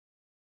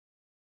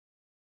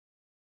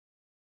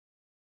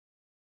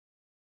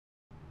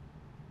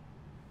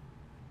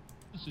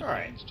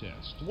Alright,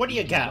 what do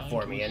you got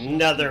for me?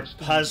 Another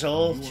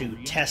puzzle to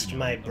test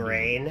my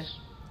brain?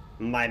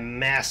 My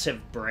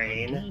massive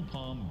brain? A dual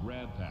palm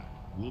grab pack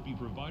will be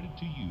provided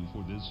to you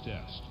for this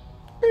test.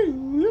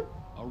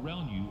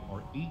 Around you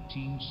are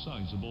 18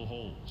 sizable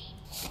holes.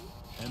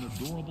 An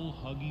adorable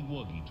Huggy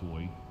Wuggy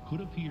toy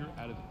could appear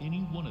out of any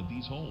one of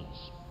these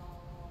holes.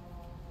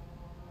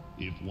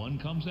 If one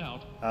comes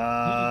out, hit it with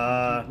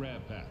your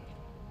grab pack.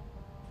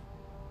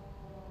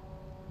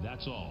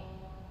 That's all.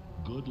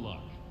 Good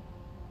luck.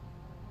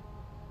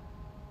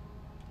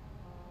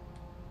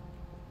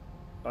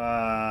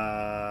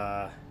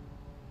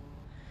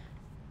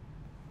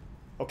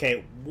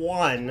 Okay,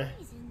 one.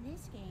 Toys in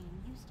this game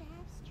used to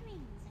have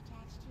strings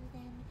attached to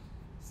them,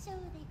 so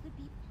they could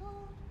be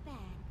pulled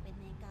back when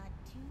they got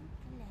too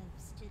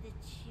close to the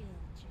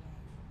children.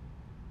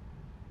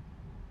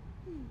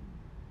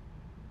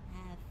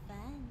 Have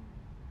fun.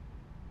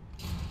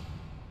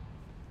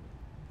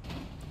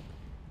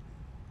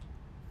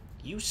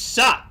 You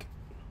suck!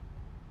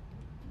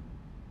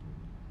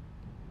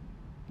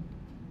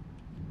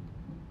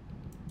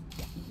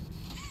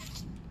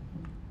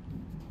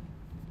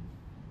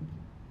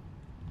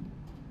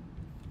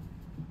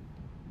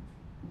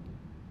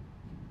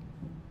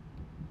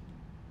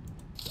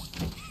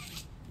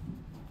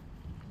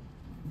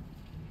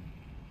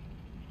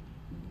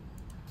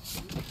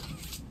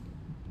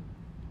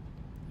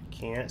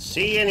 Can't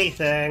see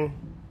anything.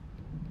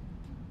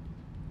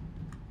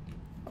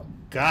 Oh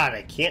God,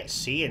 I can't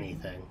see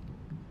anything.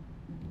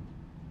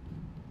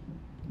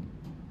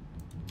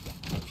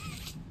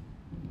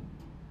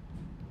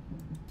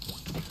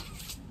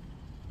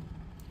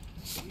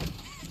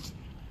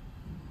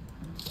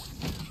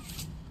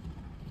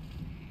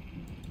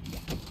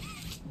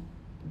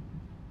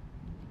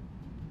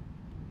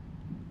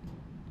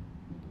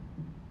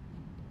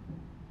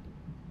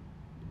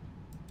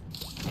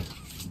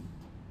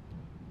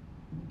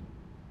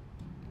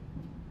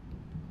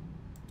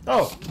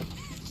 Oh!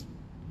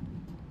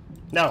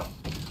 No.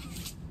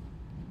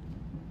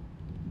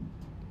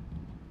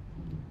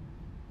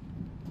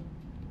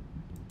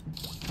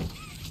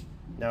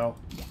 No.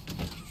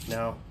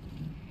 No.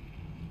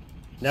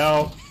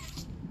 No.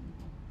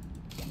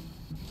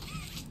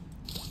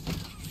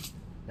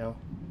 No.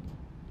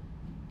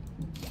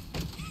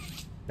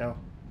 No.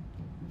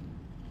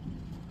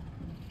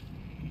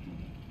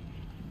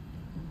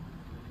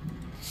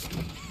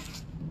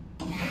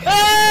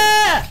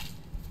 Ah!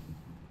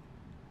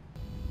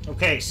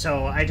 Okay,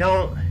 so I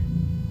don't...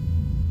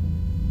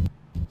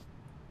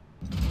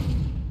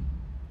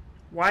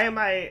 Why am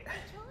I...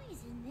 Toys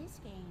in this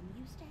game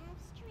used to have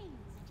strings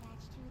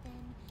attached to them.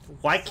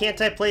 Why can't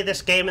I play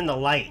this game in the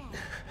light?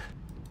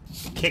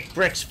 Kick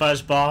bricks,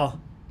 fuzzball.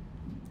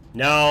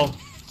 No.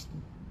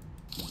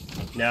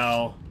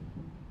 No.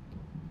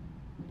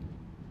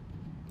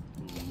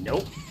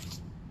 Nope.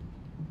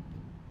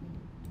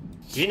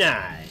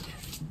 Denied.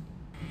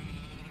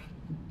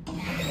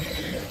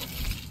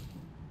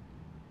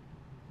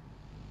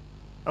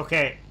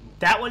 Okay,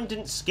 that one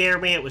didn't scare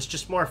me. It was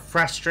just more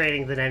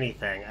frustrating than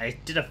anything. I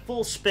did a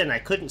full spin. I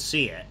couldn't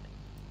see it.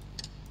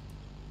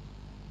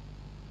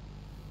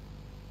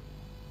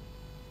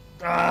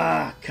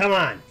 Ah, come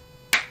on.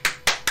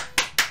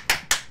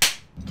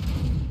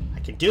 I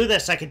can do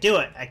this. I can do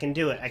it. I can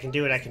do it. I can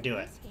do it. I can do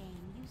it. This game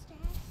used to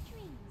have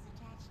strings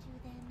attached to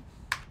them.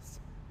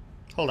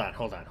 Hold on,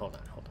 hold on, hold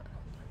on, hold on,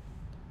 hold on.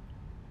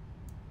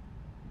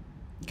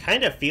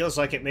 Kind of feels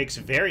like it makes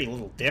very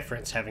little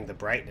difference having the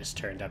brightness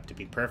turned up, to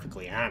be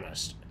perfectly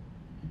honest.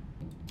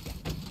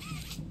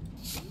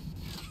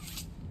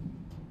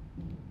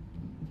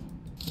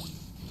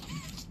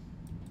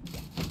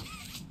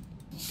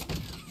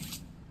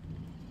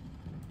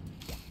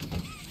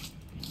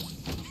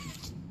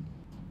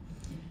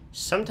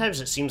 Sometimes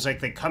it seems like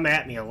they come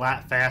at me a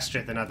lot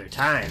faster than other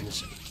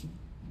times.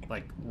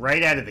 Like,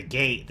 right out of the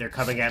gate, they're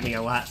coming at me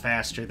a lot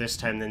faster this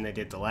time than they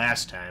did the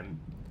last time.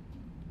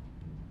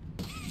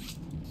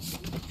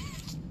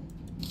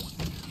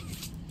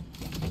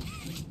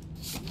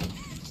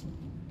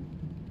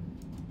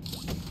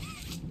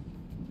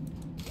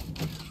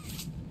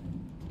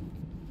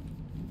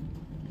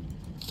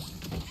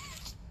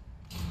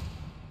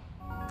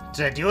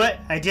 Did I do it?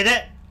 I did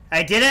it?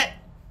 I did it?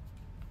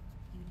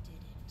 You did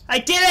it. I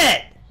did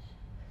it!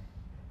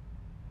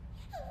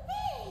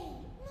 Hooray!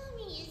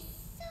 Mommy is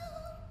so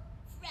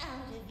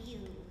proud of you.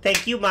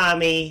 Thank you,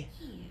 Mommy.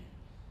 Here,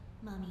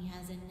 Mommy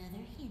has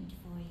another hint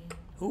for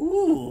you.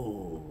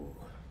 Ooh.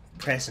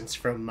 Presents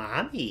from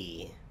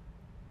Mommy.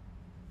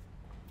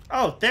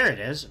 Oh, there it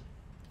is.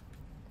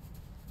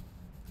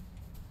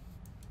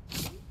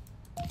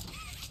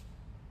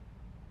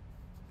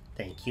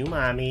 Thank you,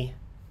 Mommy.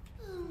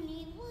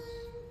 Only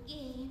one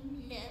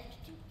game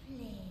left to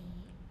play.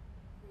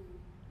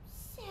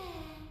 Sad.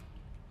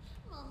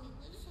 Mommy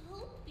was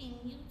hoping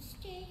you'd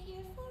stay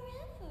here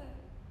forever.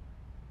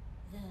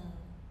 Though,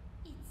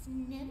 it's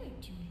never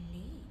too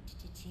late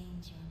to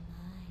change your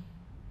mind.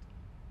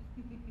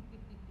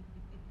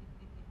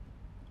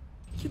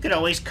 You could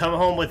always come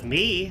home with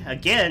me.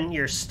 Again,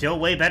 you're still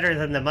way better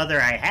than the mother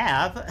I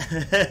have.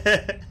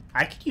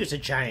 I could use a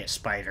giant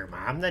spider,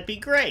 Mom. That'd be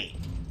great.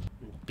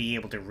 Be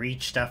able to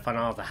reach stuff on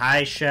all the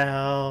high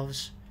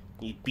shelves.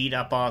 You'd beat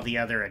up all the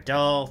other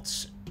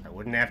adults. I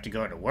wouldn't have to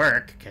go to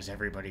work, because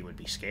everybody would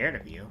be scared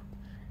of you.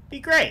 Be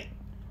great.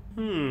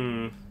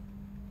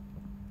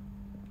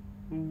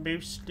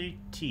 Mostly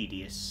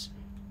tedious.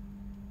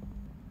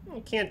 I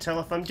can't tell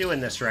if I'm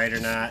doing this right or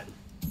not.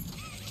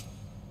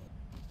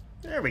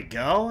 There we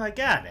go, I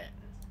got it.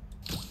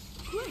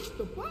 Press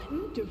the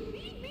button to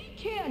feed me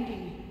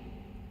candy.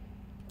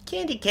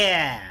 Candy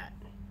cat.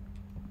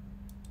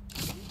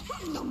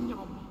 Nom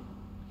nom.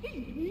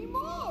 Feed me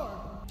more.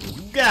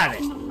 You got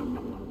it.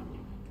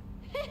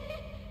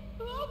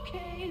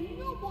 Okay,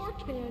 no more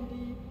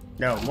candy.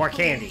 No, more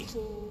candy.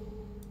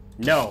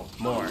 No,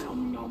 more.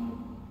 Nom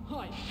nom.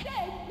 I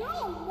said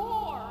no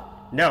more.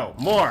 No,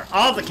 more.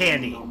 All the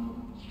candy.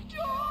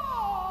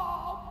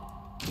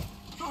 Stop.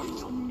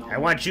 I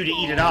want you to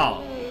eat it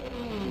all.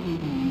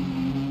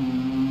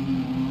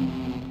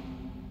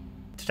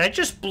 Did I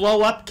just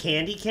blow up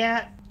Candy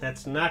Cat?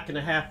 That's not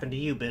gonna happen to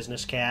you,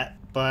 Business Cat.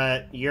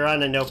 But you're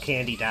on a no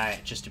candy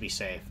diet, just to be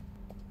safe.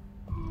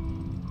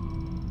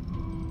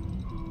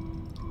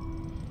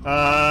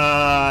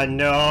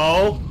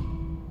 No.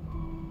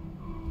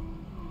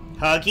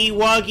 Huggy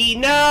Wuggy,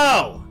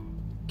 no!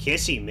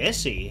 Kissy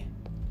Missy.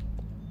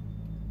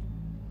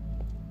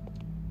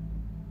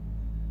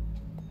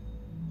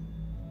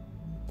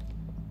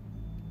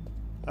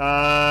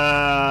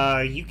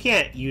 You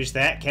can't use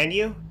that, can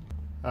you?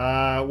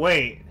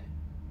 Wait.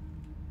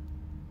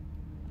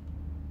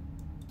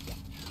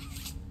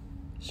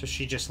 So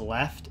she just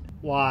left?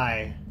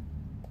 Why?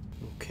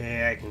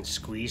 Okay, I can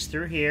squeeze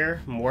through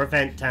here. More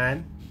vent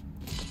time.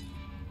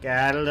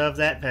 Gotta love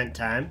that vent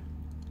time.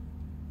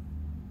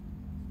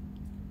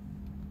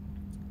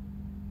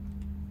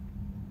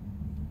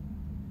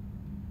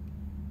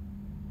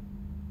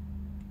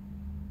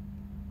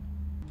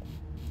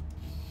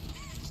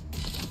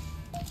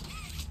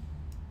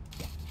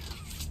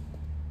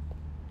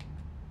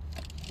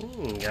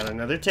 Got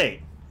another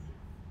tape.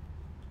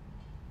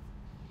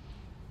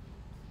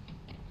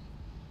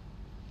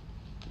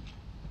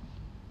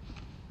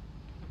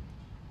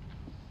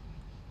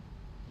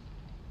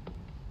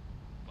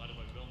 Mind if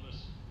I film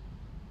this?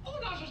 Oh,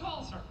 not at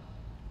all, sir.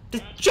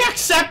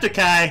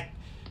 Jacksepticeye!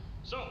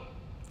 So,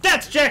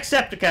 That's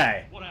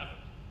Jacksepticeye! what happened?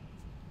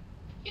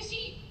 You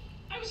see,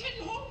 I was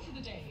heading home for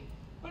the day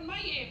when my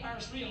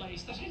A-Pars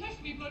realized that I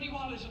left my bloody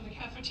wallet in the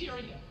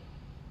cafeteria.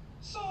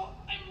 So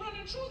I'm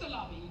running through the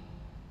lobby,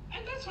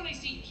 and that's when I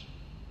see it.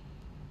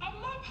 A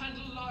mop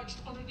handle lodged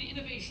under the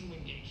Innovation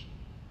Wing gate.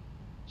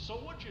 So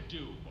what'd you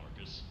do,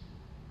 Marcus?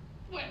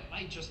 Well,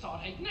 I just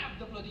thought I'd nab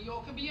the bloody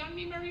yoke and be on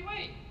me merry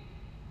way.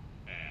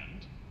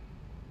 And?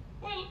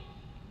 Well,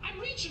 I'm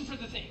reaching for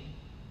the thing,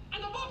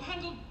 and the mop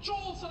handle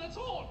jolts on its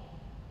own.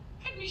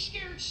 Had me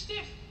scared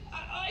stiff.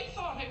 I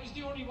thought I was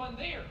the only one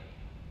there.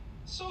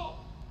 So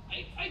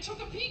I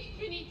took a peek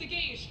beneath the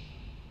gate,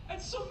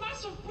 and some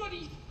massive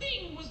bloody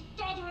thing was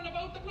doddering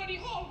about the bloody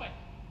hallway.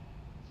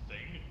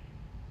 Thing?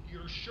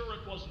 You're sure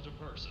it wasn't a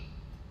person?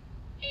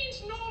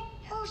 Ain't no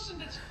person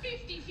that's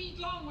 50 feet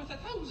long with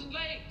 1,000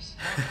 legs.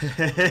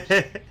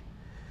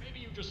 Maybe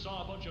you just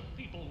saw a bunch of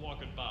people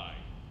walking by.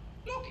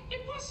 Look,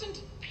 it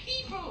wasn't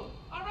people,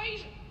 all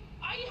right?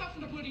 I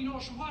haven't a bloody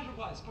notion what it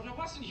was, but it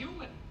wasn't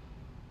human.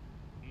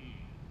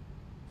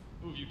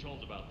 Who have you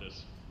told about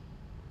this?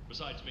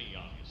 Besides me,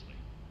 obviously.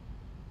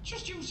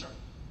 Just you, sir.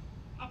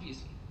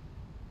 Obviously.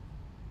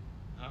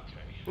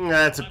 Okay.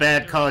 That's a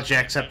bad call,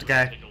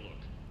 Jacksepticeye. Take a look.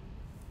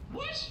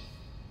 What?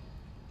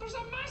 There's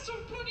a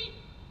massive bloody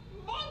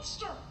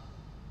monster!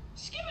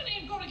 Skimming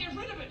ain't gonna get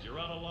rid of it! You're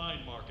out of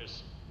line,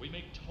 Marcus. We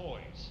make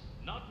toys,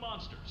 not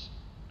monsters.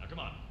 Now come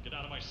on, get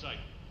out of my sight.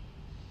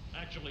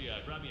 Actually,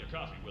 grab me a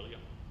coffee, will you?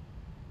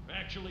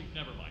 Actually,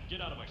 never mind.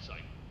 Get out of my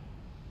sight.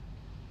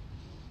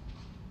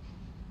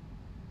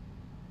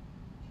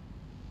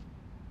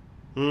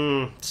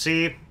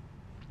 See?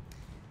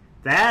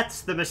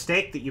 That's the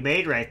mistake that you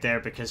made right there,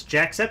 because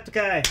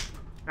Jacksepticeye,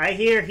 I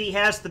hear he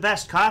has the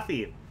best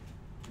coffee.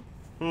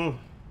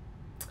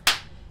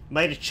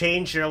 Might have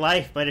changed your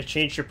life, might have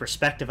changed your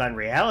perspective on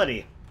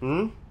reality.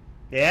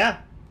 Yeah.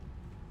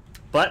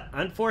 But,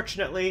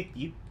 unfortunately,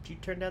 you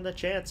turned down the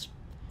chance.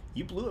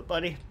 You blew it,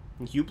 buddy.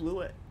 You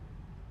blew it.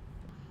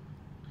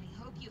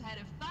 I hope you had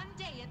a fun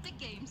day at the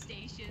game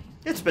station.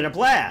 It's been a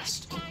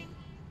blast. Next time.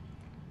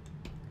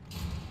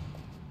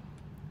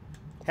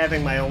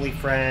 Having my only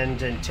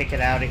friend and ticket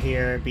out of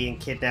here, being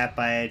kidnapped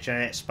by a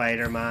giant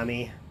spider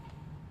mommy.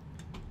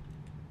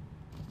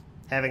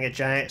 Having a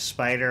giant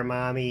spider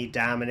mommy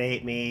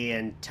dominate me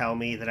and tell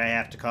me that I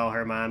have to call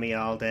her mommy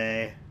all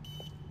day.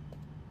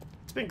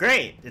 It's been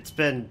great. It's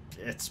been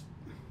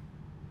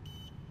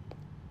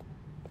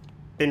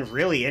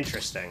really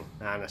interesting,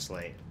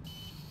 honestly.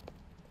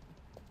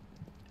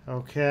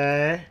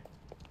 Okay.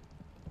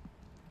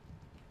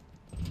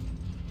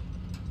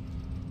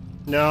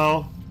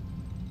 No.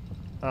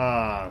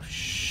 Oh,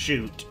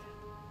 shoot.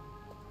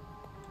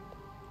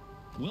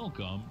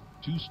 Welcome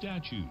to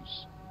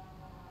Statues.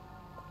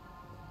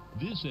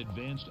 This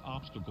advanced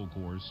obstacle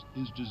course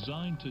is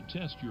designed to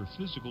test your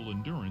physical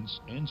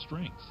endurance and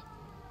strength.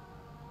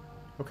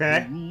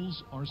 Okay. The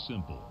rules are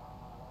simple.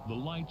 The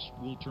lights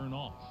will turn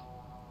off.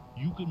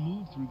 You can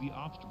move through the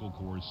obstacle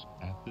course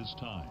at this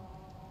time.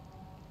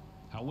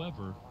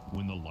 However,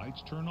 when the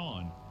lights turn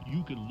on,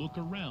 you can look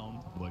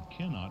around but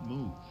cannot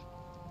move.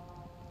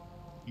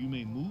 You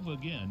may move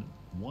again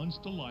once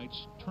the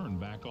lights turn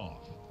back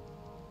off.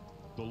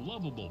 The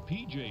lovable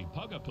PJ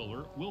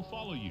Pugapillar will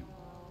follow you.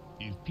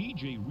 If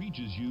PJ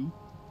reaches you,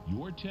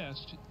 your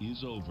test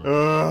is over.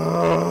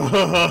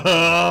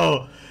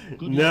 Oh,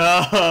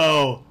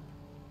 no!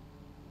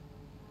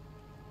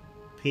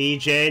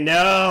 PJ,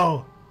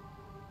 no!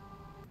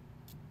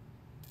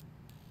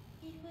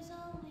 It was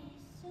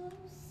always so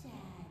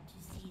sad to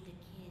see the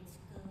kids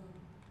go.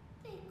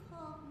 They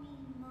called me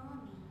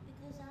Mommy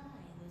because I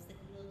was the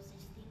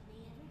closest thing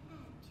they ever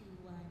had to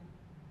one.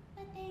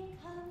 But they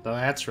come Oh,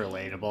 that's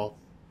relatable.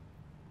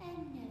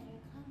 and never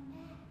come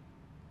back.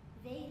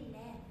 They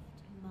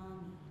left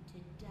Mommy to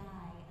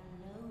die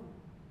alone.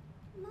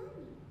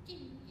 Mommy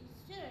didn't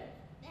deserve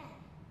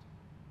that.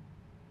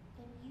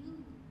 But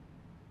you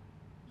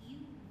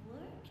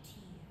worked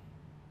here.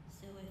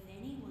 So if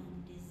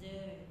anyone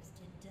deserves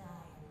to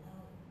die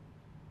alone,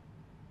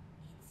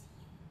 it's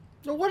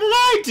you. What did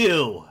I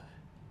do?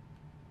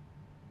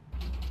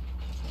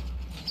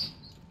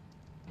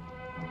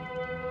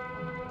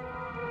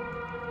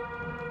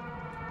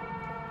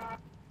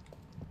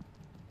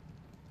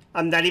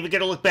 I'm not even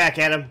gonna look back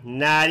at him.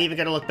 Not even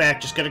gonna look back.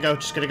 Just gonna go.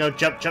 Just gonna go.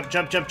 Jump, jump,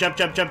 jump, jump, jump,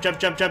 jump, jump, jump,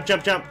 jump, jump,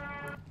 jump, jump.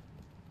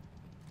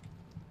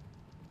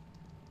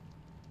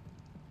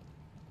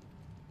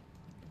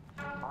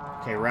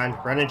 Okay, run.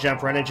 Run and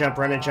jump, run and jump,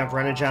 run and jump,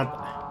 run and jump.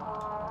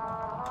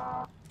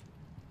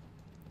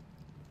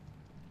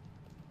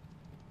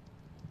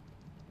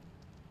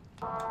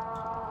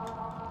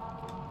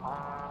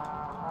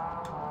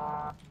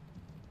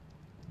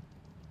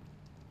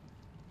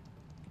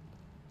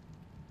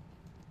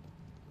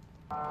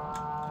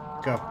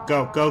 Go,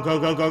 go, go, go,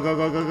 go, go, go,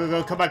 go, go, go,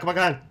 go. Come on, come on,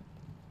 come on.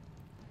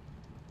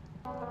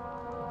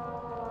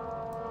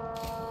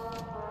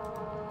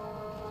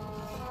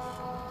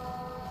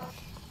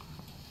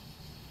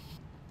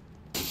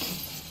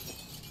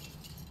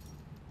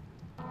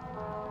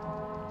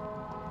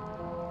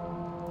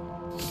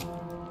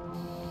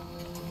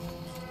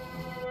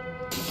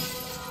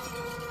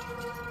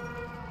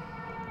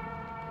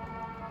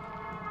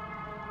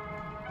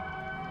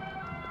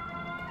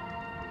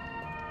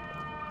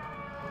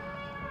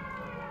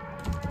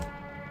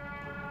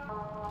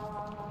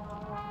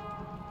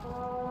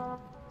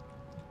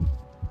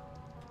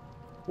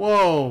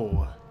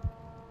 Whoa!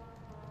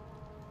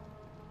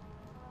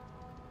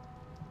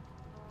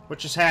 What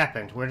just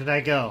happened? Where did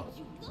I go?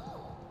 You go.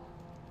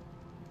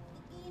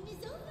 The game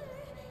is over.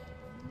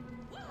 You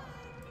won.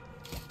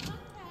 Come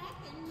back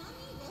and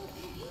Mommy will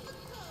give you the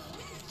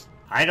code.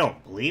 I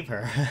don't believe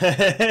her.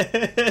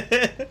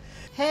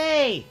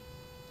 Hey!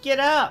 Get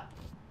up!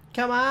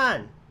 Come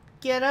on!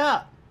 Get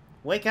up!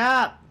 Wake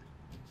up!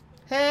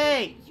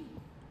 Hey!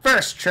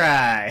 First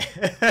try!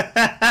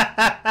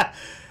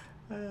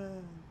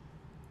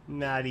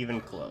 Not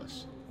even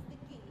close. The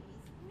game is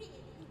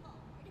really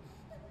hard,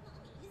 but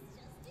Mommy is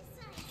just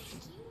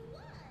deciding you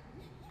won.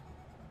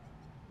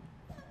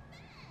 Come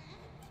back.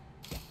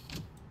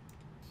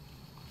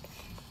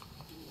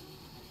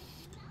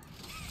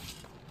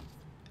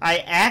 I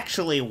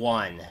actually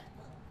won.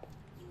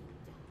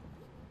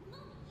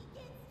 Mommy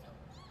gets to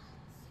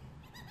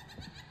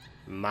watch.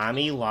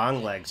 Mommy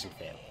Longlegs and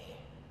family.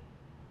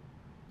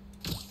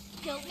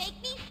 Don't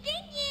make me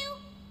sting you.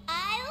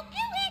 I'll do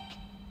it.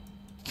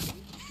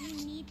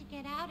 You need to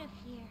get out of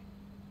here.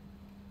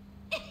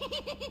 Just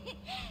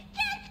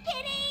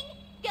kidding.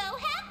 Go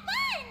have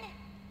fun.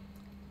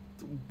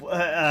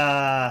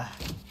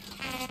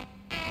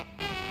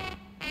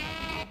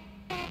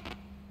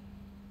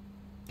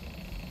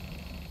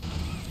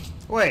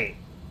 Wait.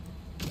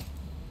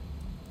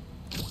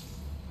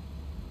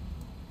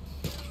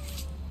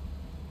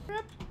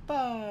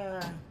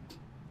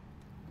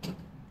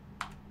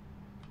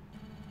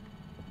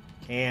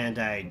 And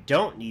I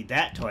don't need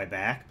that toy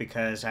back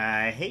because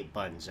I hate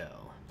Bunzo.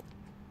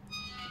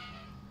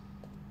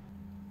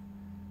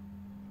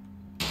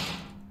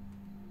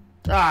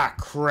 Ah,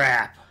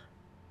 crap.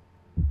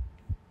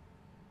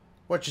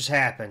 What just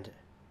happened?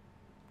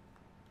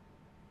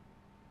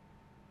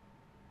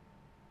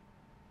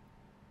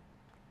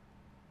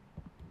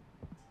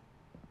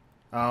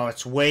 Oh,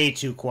 it's way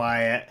too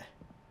quiet.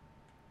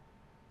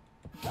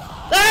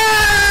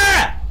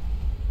 Ah!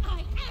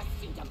 I asked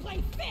you to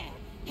play fair,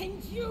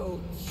 and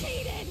you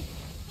cheated!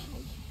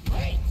 I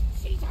hate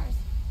cheaters!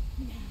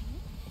 Now,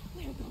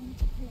 we're going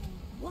to play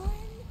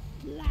one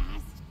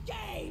last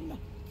game!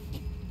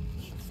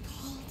 It's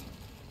called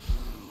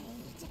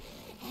Hide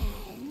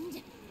and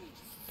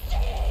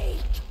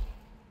Seek!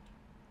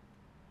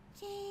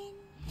 10,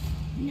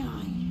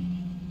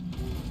 9,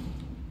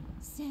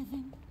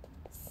 7,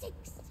 6,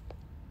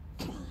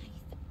 5,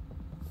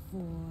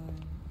 4,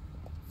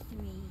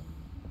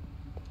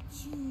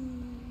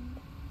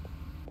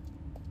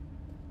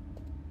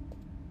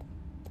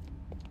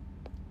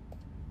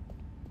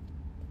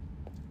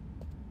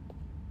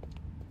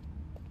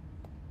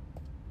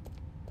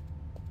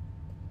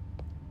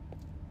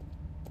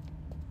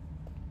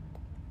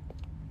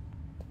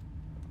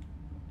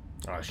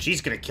 Oh,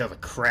 she's gonna kill the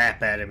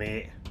crap out of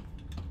me.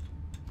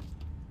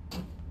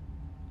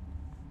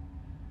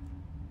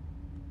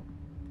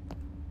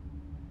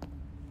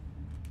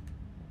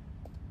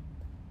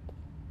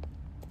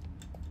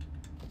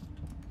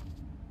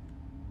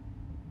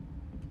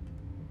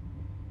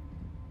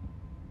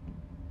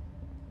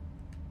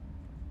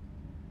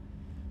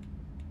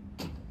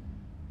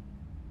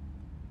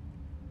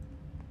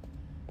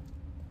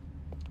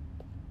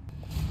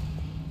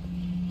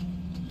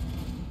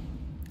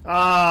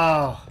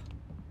 Oh.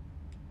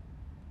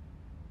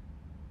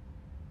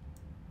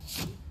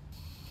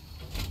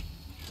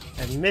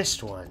 I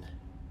missed one.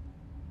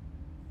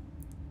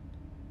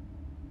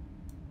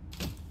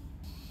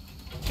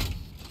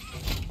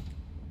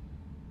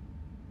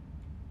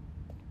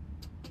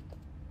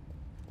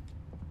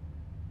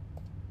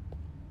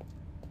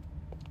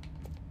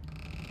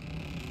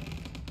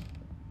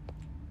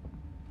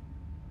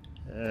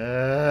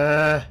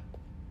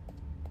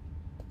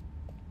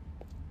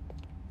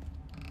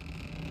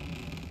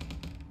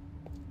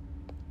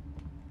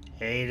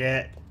 Hate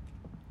it.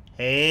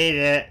 Hate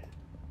it.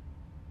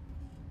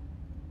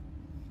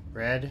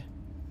 Red,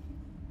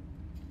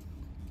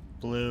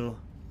 blue,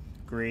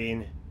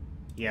 green,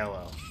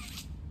 yellow.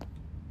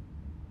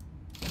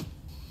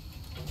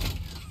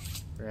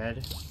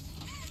 Red,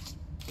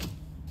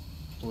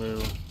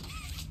 blue,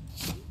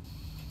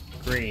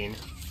 green,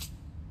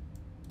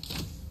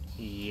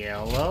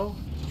 yellow.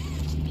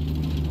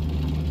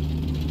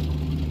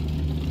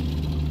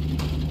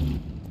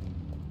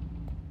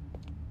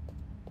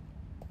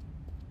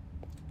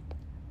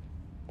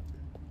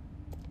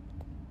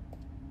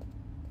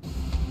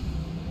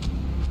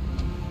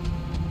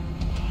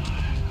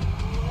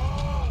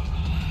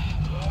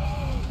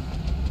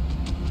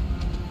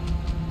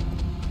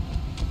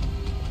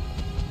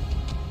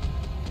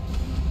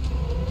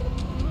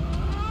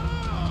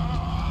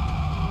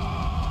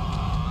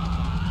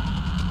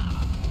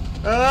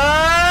 Oh!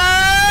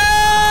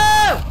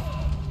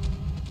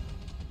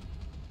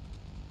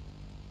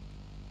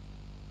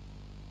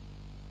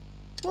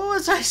 What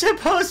was I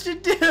supposed to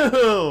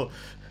do?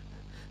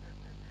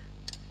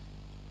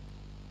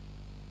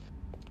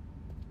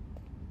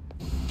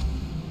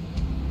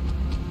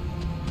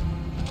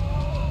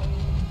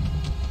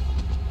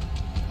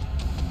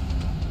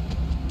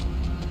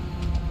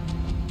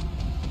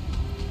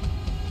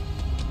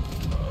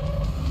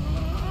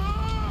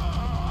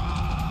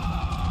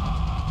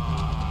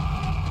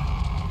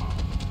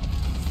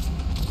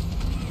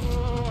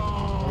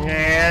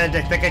 And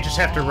I think I just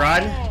have to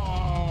run.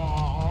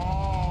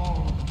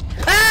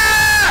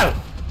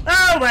 Oh!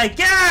 Oh my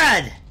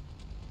god!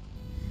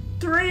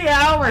 3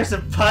 hours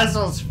of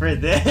puzzles for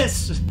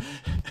this?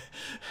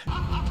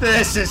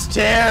 This is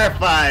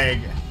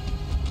terrifying.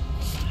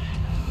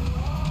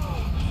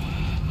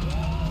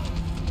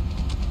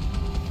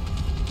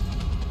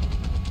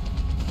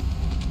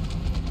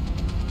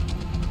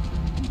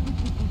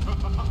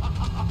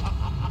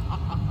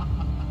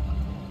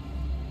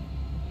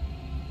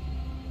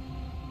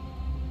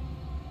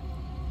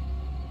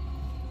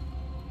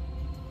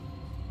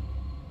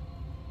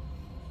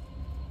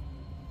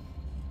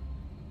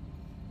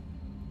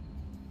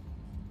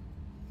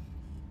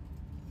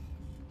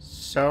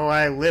 So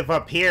I live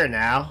up here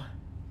now.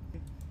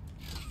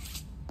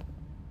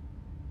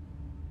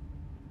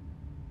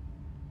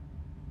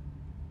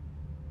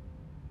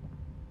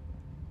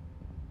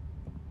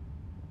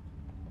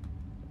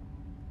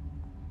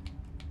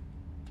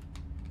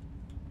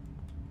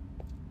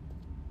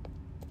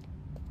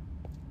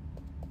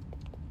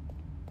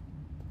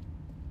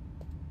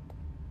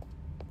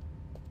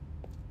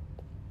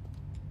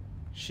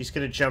 She's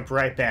gonna jump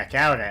right back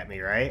out at me,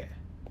 right?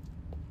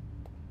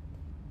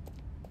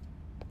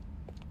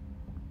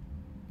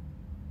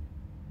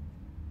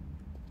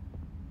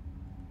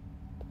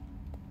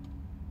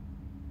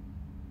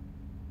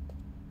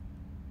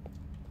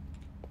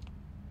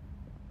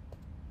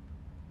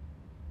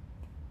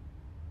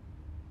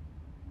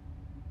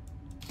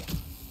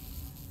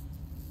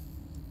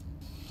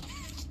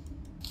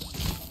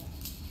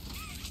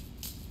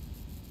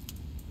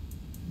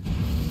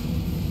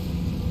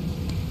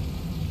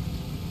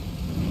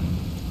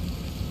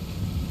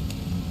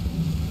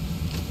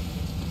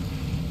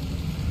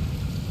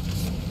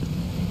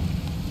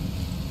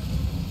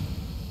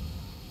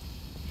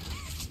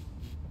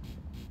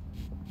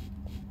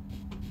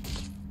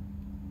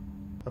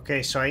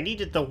 Okay, so I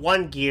needed the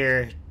one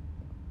gear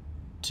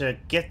to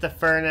get the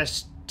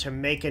furnace to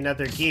make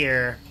another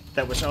gear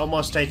that was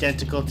almost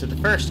identical to the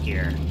first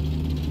gear.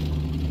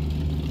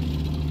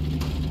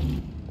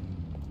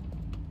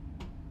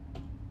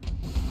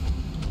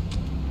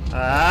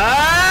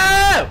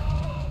 Oh!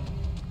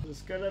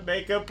 Just gonna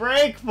make a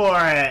break for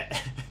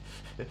it.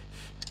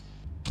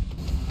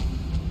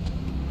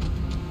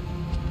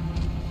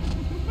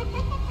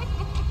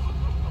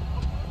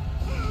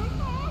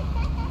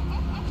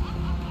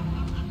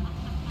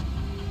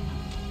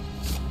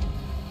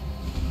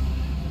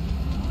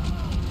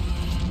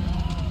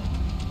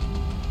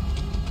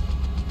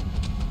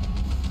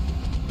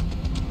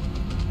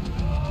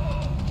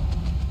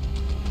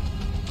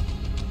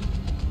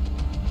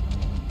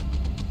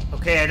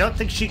 Okay, I don't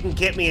think she can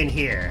get me in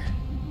here.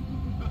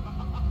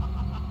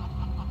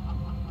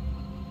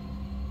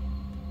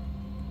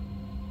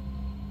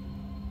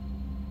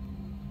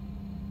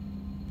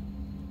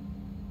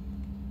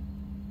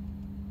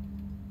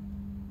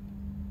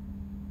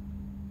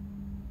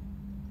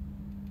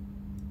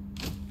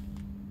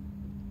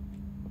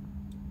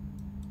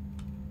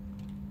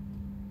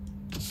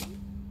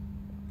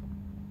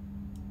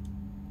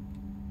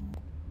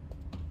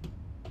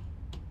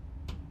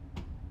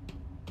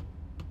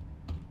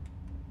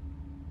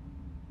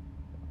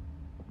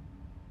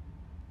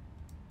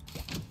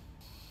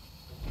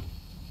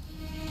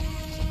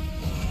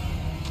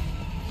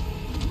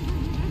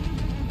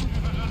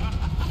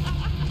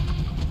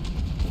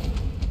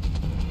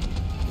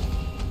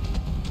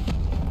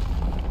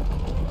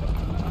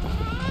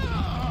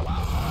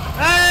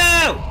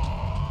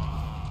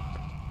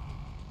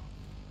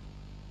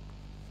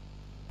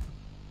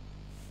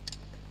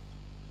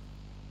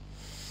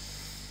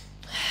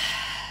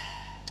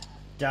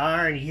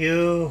 Darn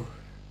you.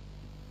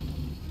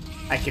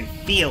 I can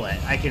feel it.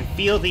 I can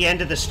feel the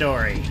end of the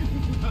story.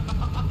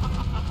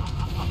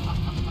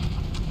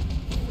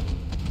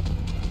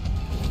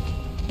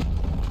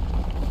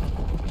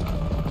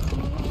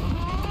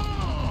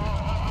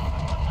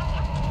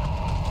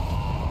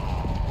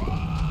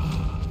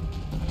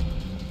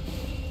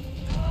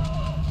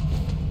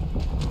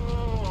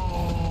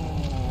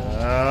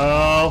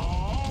 No.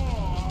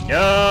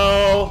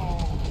 No.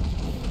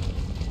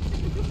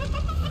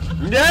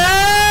 No!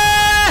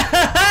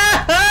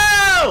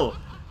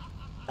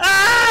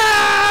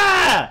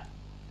 Ah!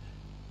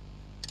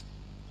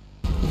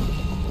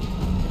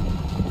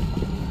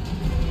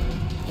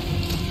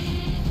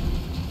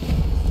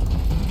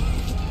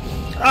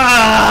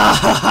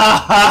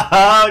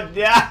 Oh,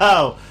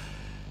 no!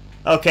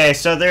 Okay,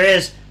 so there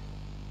is...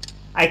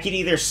 I can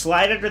either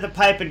slide under the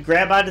pipe and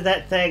grab onto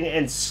that thing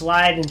and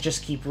slide and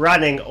just keep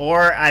running,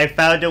 or I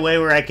found a way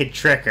where I could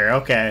trick her.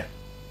 Okay.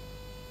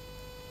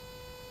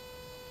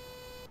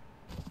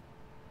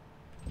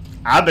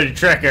 I'm gonna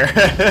trick her.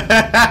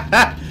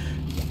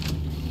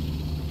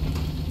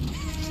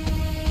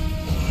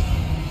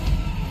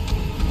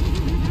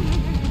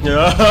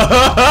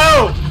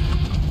 No!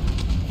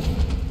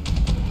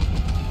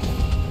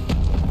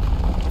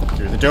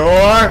 Through the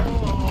door.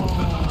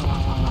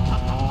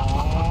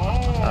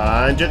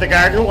 Under the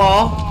garden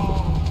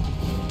wall.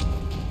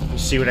 You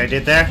see what I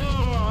did there?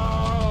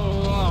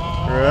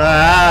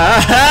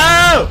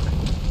 Oh!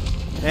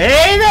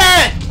 Hate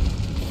it!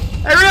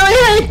 I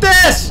really hate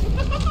this!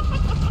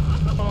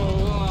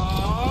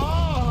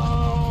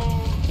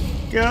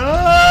 Go!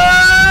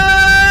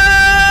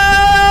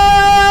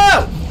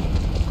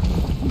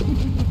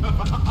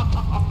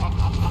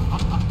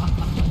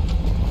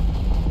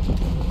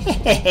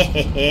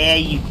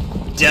 You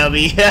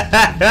dummy.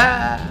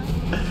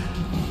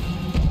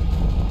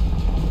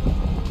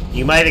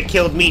 You might have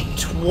killed me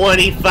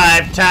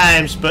 25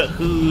 times, but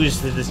who's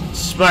the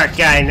smart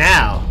guy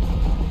now?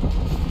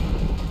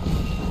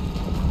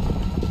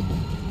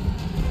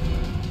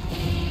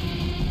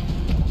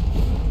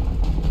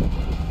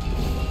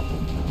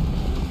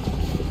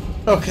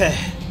 Okay.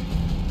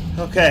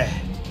 Okay.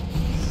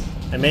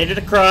 I made it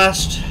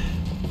across.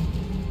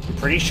 I'm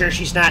pretty sure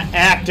she's not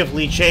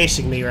actively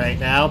chasing me right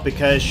now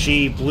because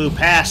she blew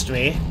past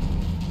me.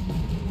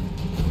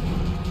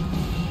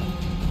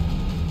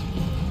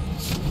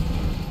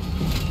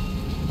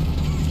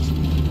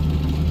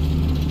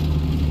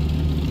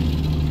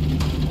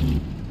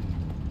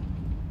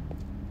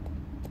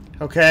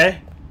 Okay.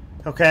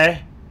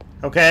 Okay.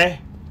 Okay.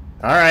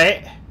 All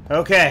right.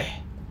 Okay.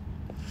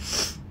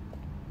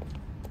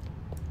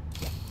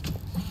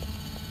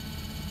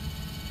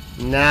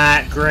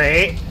 Not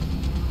great.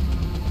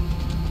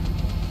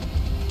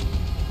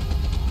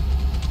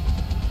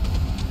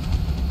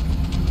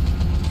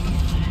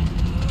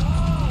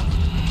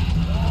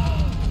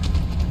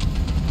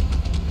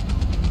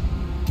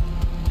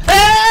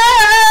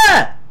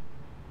 Ah!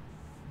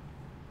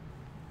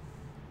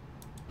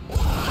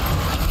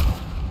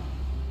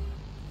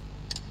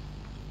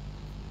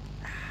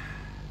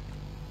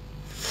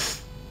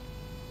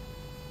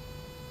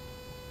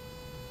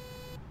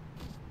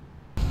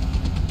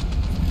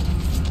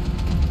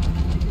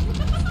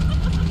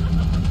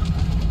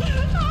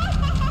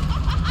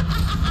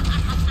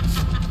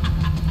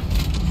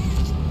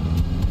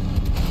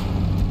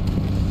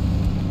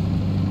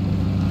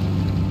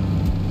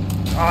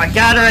 Oh, I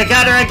got her, I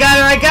got her, I got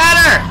her, I got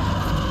her!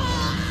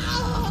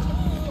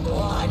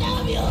 What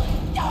have you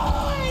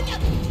done?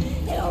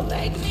 You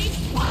make me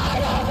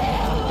part of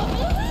you!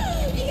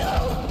 You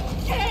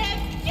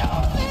can't do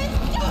this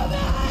to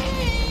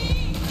me!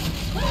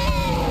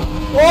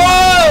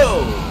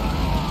 Whoa!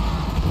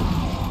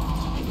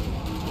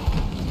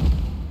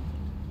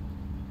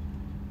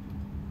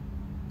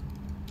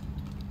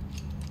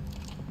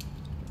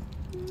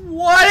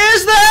 What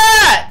is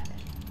that?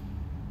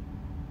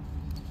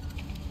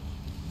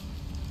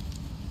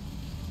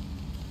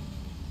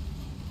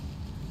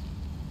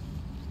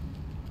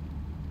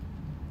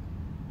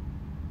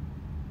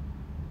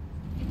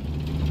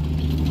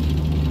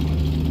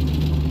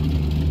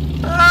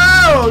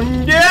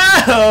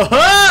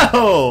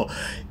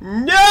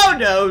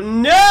 Oh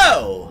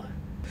no!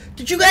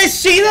 Did you guys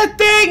see that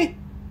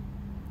thing?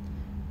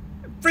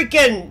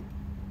 Freaking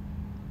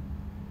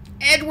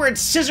Edward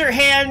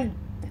Scissorhand,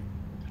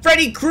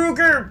 Freddy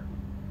Krueger,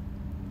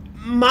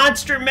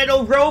 monster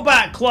metal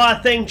robot claw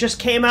thing just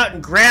came out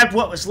and grabbed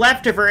what was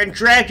left of her and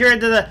dragged her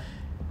into the...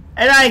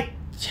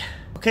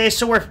 Okay,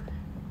 so we're...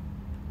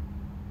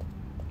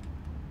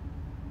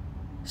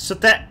 So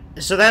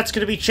that's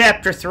gonna be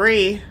chapter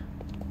 3.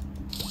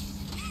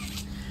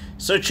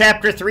 So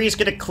chapter 3 is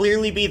gonna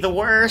clearly be the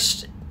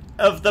worst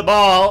of them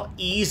all,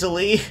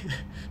 easily.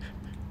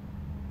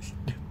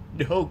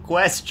 No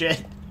question.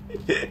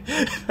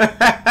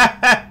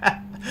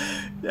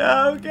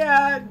 No,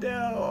 God,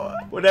 no.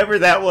 Whatever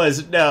that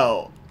was,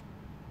 no.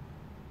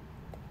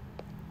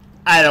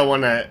 I don't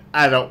want it.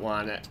 I don't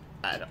want it.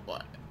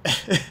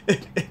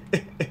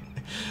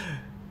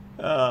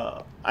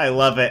 Oh, I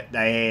love it.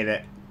 I hate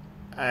it.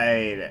 I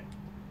hate it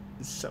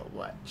so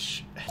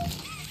much.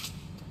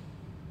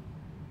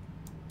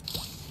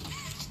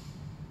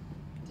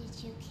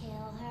 Did you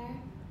kill her?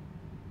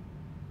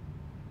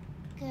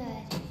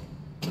 Good.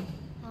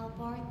 I'll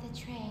board the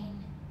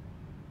train.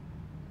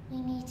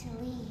 We need to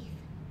leave.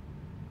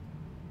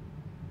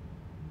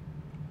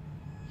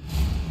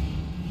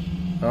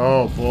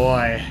 Oh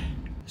boy.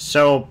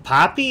 So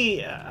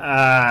Poppy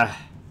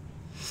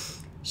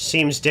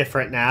seems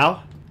different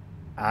now.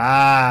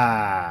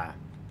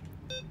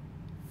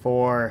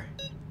 4,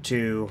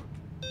 2,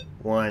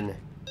 1,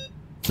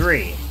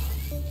 3.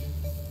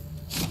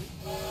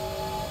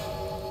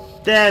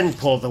 Then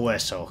pull the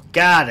whistle.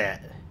 Got it.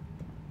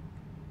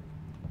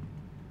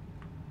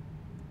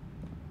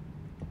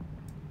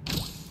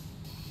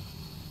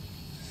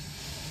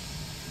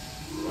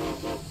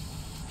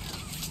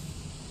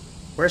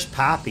 Where's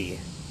Poppy?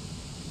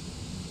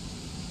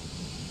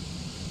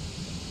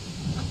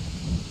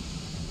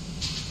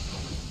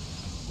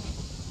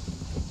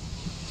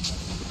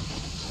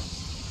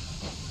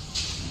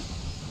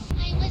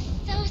 I was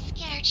so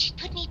scared she'd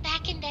put me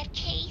back in that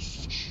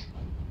case.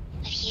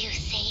 But you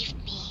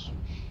saved me.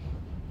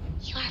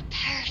 You are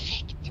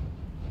perfect.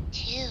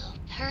 Too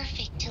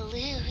perfect to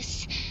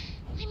lose.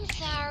 I'm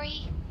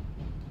sorry.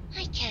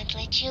 I can't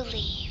let you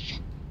leave.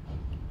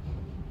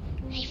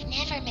 I've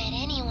never met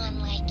anyone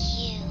like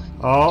you.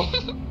 Oh?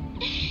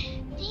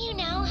 Do you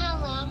know how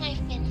long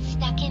I've been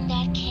stuck in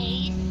that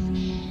case?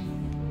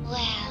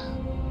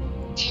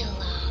 Well, too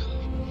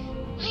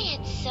long. I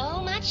had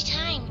so much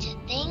time to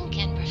think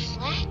and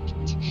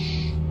reflect.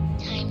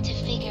 Time to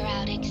figure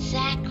out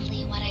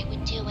exactly what I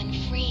would do when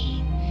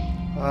free.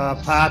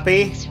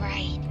 Poppy? That's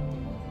right.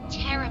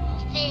 Terrible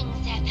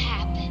things have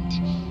happened.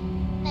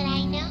 But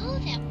I know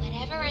that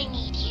whatever I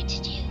need you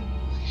to do,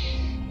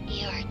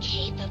 you're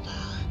capable.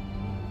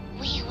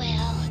 We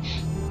will.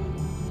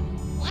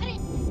 What if...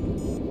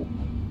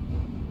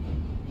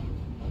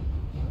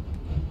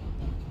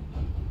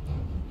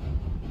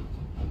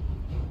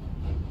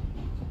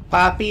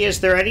 Poppy,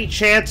 is there any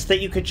chance that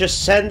you could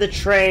just send the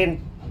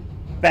train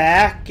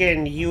back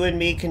and you and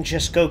me can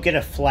just go get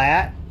a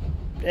flat?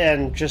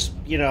 And just,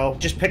 you know,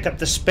 just pick up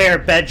the spare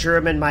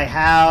bedroom in my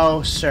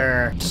house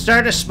or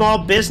start a small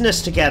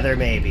business together,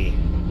 maybe.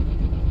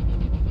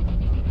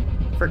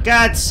 For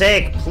God's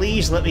sake,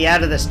 please let me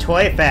out of this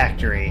toy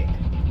factory.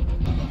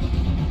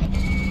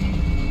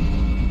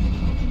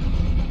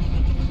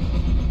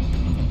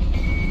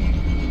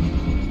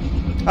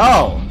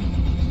 Oh.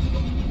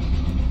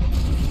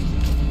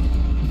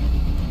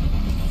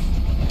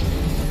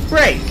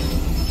 Break.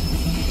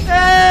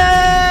 Oh!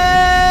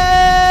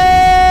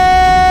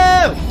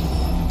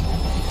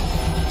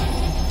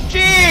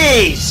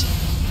 Jeez!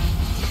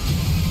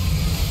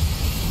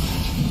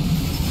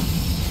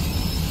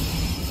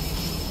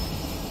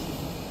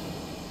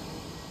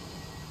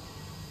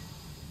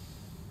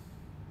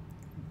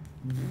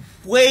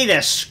 Way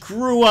to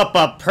screw up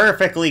a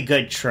perfectly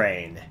good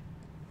train.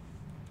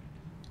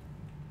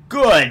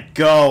 Good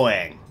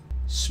going.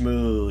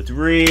 Smooth.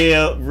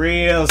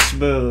 Real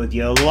smooth.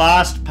 You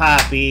lost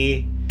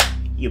Poppy.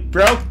 You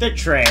broke the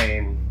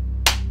train.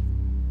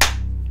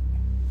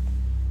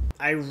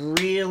 I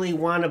really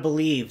want to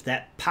believe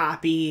that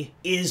Poppy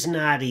is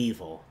not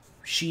evil.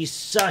 She's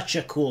such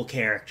a cool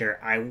character.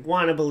 I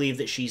want to believe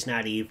that she's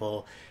not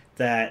evil.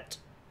 That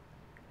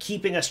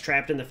keeping us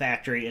trapped in the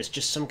factory is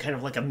just some kind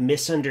of like a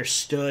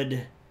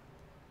misunderstood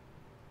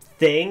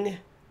thing.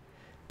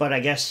 But I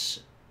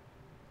guess...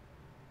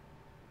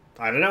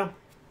 I don't know.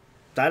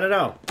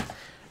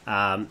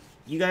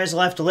 You guys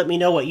will have to let me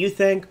know what you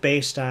think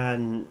based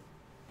on,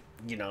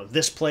 you know,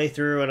 this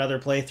playthrough and other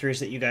playthroughs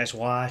that you guys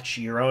watch,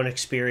 your own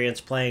experience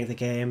playing the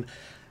game.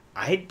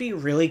 I'd be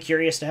really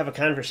curious to have a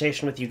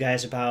conversation with you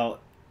guys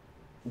about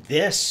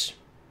this.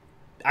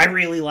 I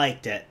really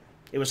liked it.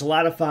 It was a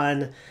lot of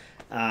fun.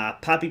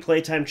 Poppy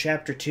Playtime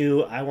Chapter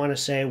 2, I want to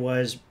say,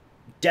 was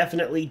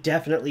definitely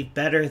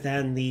better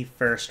than the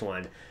first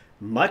one.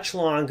 Much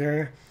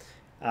longer.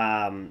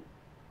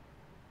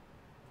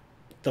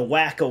 The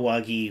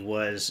Whack-A-Wuggy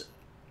was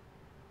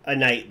a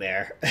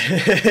nightmare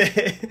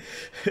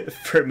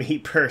for me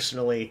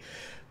personally.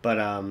 But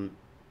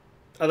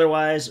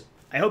otherwise,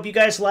 I hope you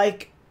guys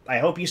like. I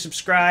hope you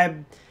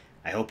subscribe.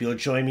 I hope you'll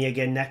join me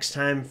again next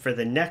time for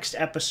the next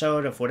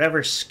episode of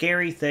whatever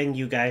scary thing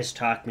you guys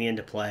talk me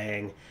into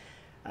playing.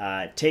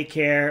 Take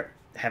care.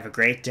 Have a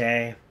great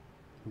day.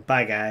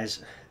 Bye,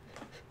 guys.